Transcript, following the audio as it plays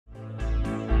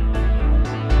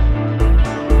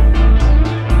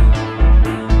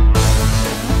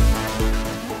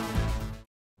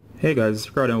Hey guys, it's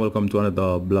Ricardo and welcome to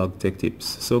another blog tech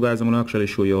tips. So guys, I'm going to actually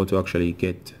show you how to actually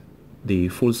get the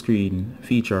full screen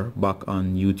feature back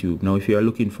on YouTube. Now if you are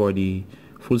looking for the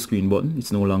full screen button,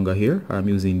 it's no longer here. I'm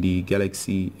using the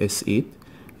Galaxy S8,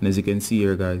 and as you can see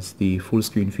here guys, the full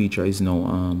screen feature is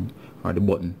now or the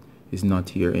button is not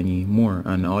here anymore,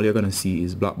 and all you're gonna see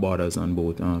is black borders on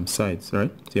both sides, right?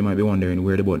 So you might be wondering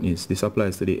where the button is. This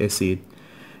applies to the S8,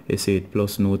 S8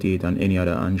 Plus, Note 8 and any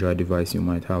other Android device you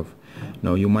might have.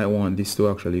 Now you might want this to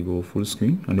actually go full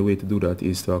screen, and the way to do that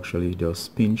is to actually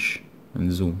just pinch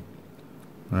and zoom.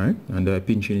 Alright, and by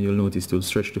pinching you'll notice to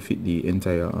stretch to fit the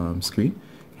entire screen.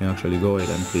 You can actually go ahead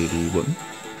and play the button.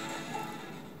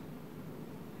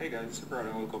 Hey guys, it's Ricardo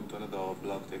and welcome to another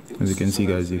blog tech tips. As you can see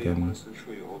guys, you can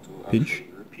pinch.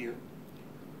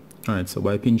 Alright, so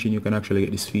by pinching you can actually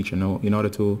get this feature. Now in order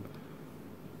to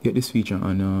get this feature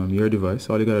on your device,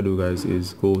 all you gotta do guys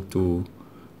is go to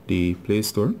the Play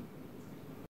Store.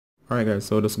 Alright guys,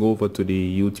 so just go over to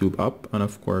the YouTube app, and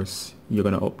of course you're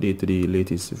gonna update to the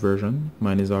latest version.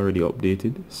 Mine is already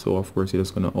updated, so of course you're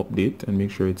just gonna update and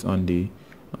make sure it's on the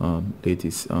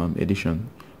latest edition.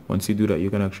 Once you do that, you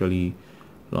can actually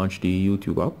launch the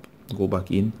YouTube app, go back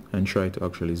in and try to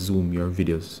actually zoom your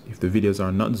videos. If the videos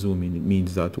are not zooming, it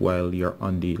means that while you're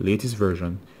on the latest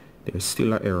version there's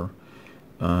still an error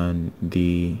and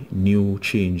the new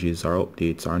changes or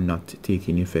updates are not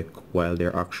taking effect while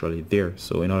they're actually there.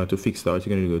 So in order to fix that,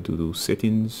 you're going to go to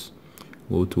settings,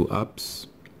 go to apps,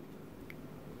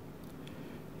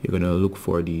 you're going to look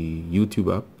for the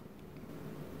YouTube app.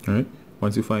 Alright,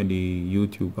 once you find the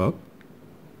YouTube app,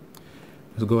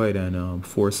 let's go ahead and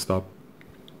force stop.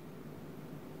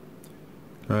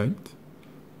 Right,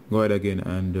 go ahead again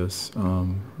and just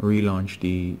relaunch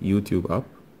the YouTube app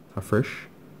afresh,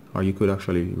 or you could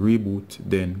actually reboot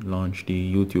then launch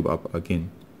the YouTube app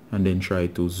again and then try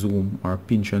to zoom or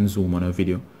pinch and zoom on a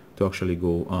video to actually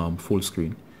go full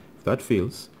screen. If that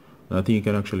fails, another thing you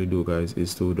can actually do guys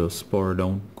is to just power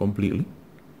down completely.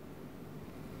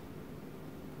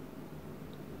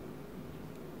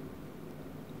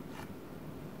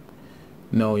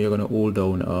 Now you're gonna hold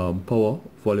down power,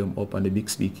 volume up and the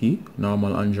Bixby key.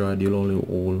 Normal Android you'll only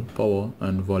hold power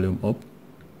and volume up.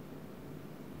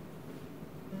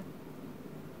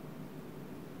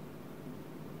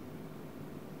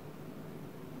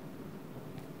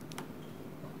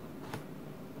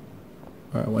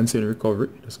 Alright, once in recovery,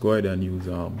 just go ahead and use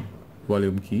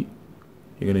volume key.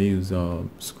 You're gonna use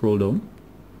scroll down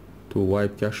to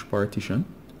wipe cache partition.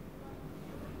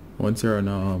 Once you're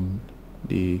on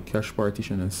the cache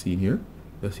partition as seen here,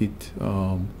 just hit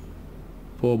power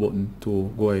button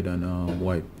to go ahead and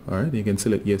wipe. Alright, you can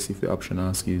select yes if the option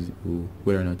asks you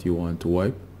whether or not you want to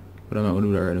wipe, but I'm not going to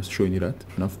do that right now, just showing you that.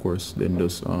 And of course then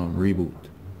just reboot.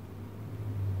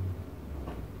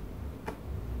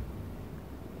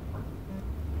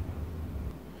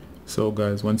 So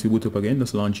guys, once you boot up again,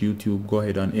 just launch YouTube, go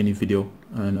ahead on any video,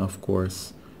 and of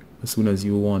course as soon as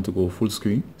you want to go full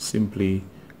screen, simply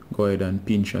go ahead and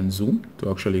pinch and zoom to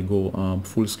actually go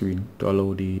full screen to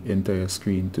allow the entire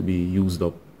screen to be used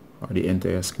up, or the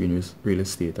entire screen real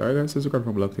estate. Alright guys, this is Ricardo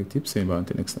from Blog Tech Tips, saying bye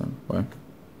until next time. Bye.